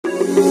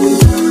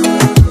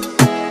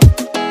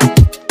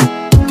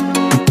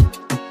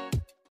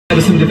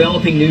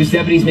Developing news,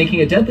 deputies making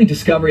a deadly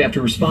discovery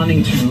after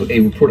responding to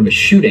a report of a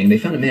shooting. They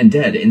found a man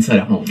dead inside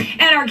a home.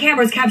 And our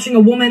cameras capturing a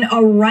woman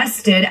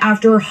arrested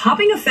after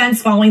hopping a fence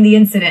following the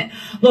incident.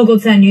 Local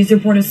 10 News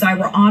reporter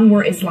Syra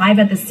Onwer is live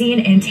at the scene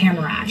in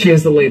Tamarac. She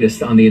has the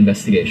latest on the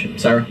investigation.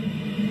 Syra?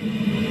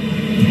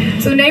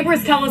 So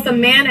neighbors tell us a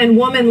man and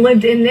woman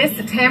lived in this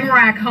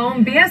Tamarac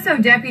home.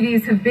 BSO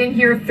deputies have been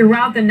here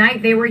throughout the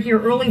night. They were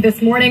here early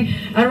this morning.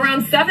 At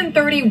around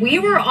 7:30, we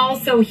were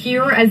also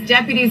here as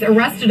deputies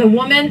arrested a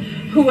woman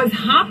who was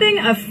hopping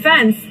a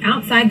fence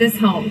outside this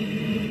home.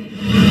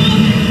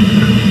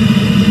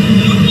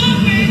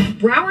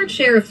 Broward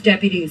Sheriff's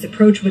deputies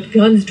approach with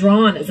guns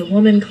drawn as a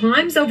woman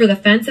climbs over the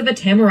fence of a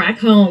Tamarac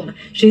home.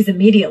 She's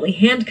immediately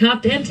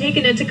handcuffed and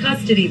taken into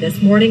custody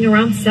this morning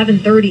around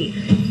 7:30.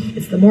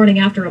 It's the morning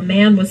after a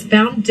man was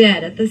found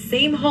dead at the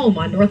same home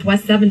on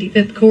Northwest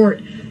 75th Court.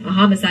 A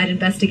homicide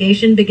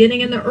investigation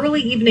beginning in the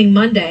early evening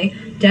Monday.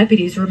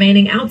 Deputies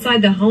remaining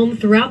outside the home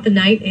throughout the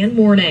night and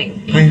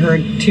morning. I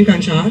heard 2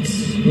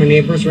 gunshots. My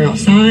neighbors were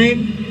outside.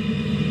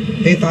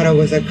 They thought it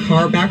was a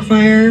car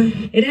backfire.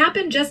 It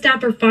happened just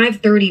after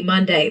 5:30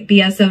 Monday.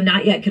 BSO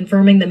not yet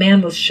confirming the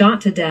man was shot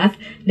to death.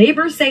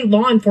 Neighbors say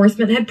law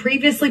enforcement had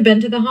previously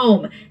been to the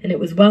home, and it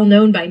was well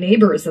known by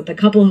neighbors that the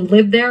couple who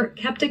lived there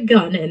kept a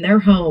gun in their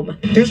home.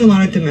 There's a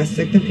lot of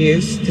domestic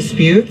abuse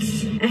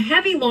disputes. A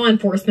heavy law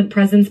enforcement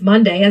presence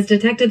Monday as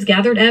detectives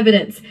gathered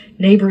evidence.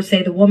 Neighbors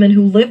say the woman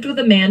who lived with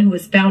a man who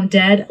was found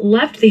dead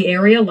left the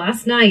area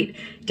last night.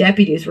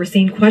 Deputies were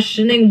seen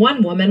questioning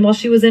one woman while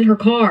she was in her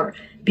car.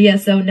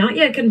 BSO not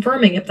yet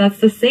confirming if that's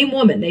the same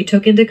woman they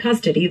took into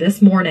custody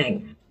this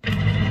morning. And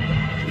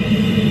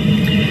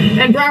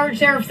Broward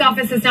Sheriff's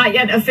Office has not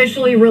yet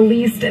officially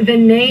released the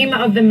name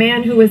of the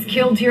man who was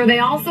killed here. They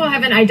also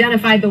haven't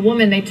identified the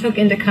woman they took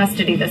into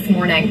custody this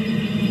morning.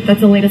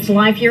 That's the latest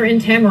live here in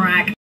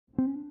Tamarac.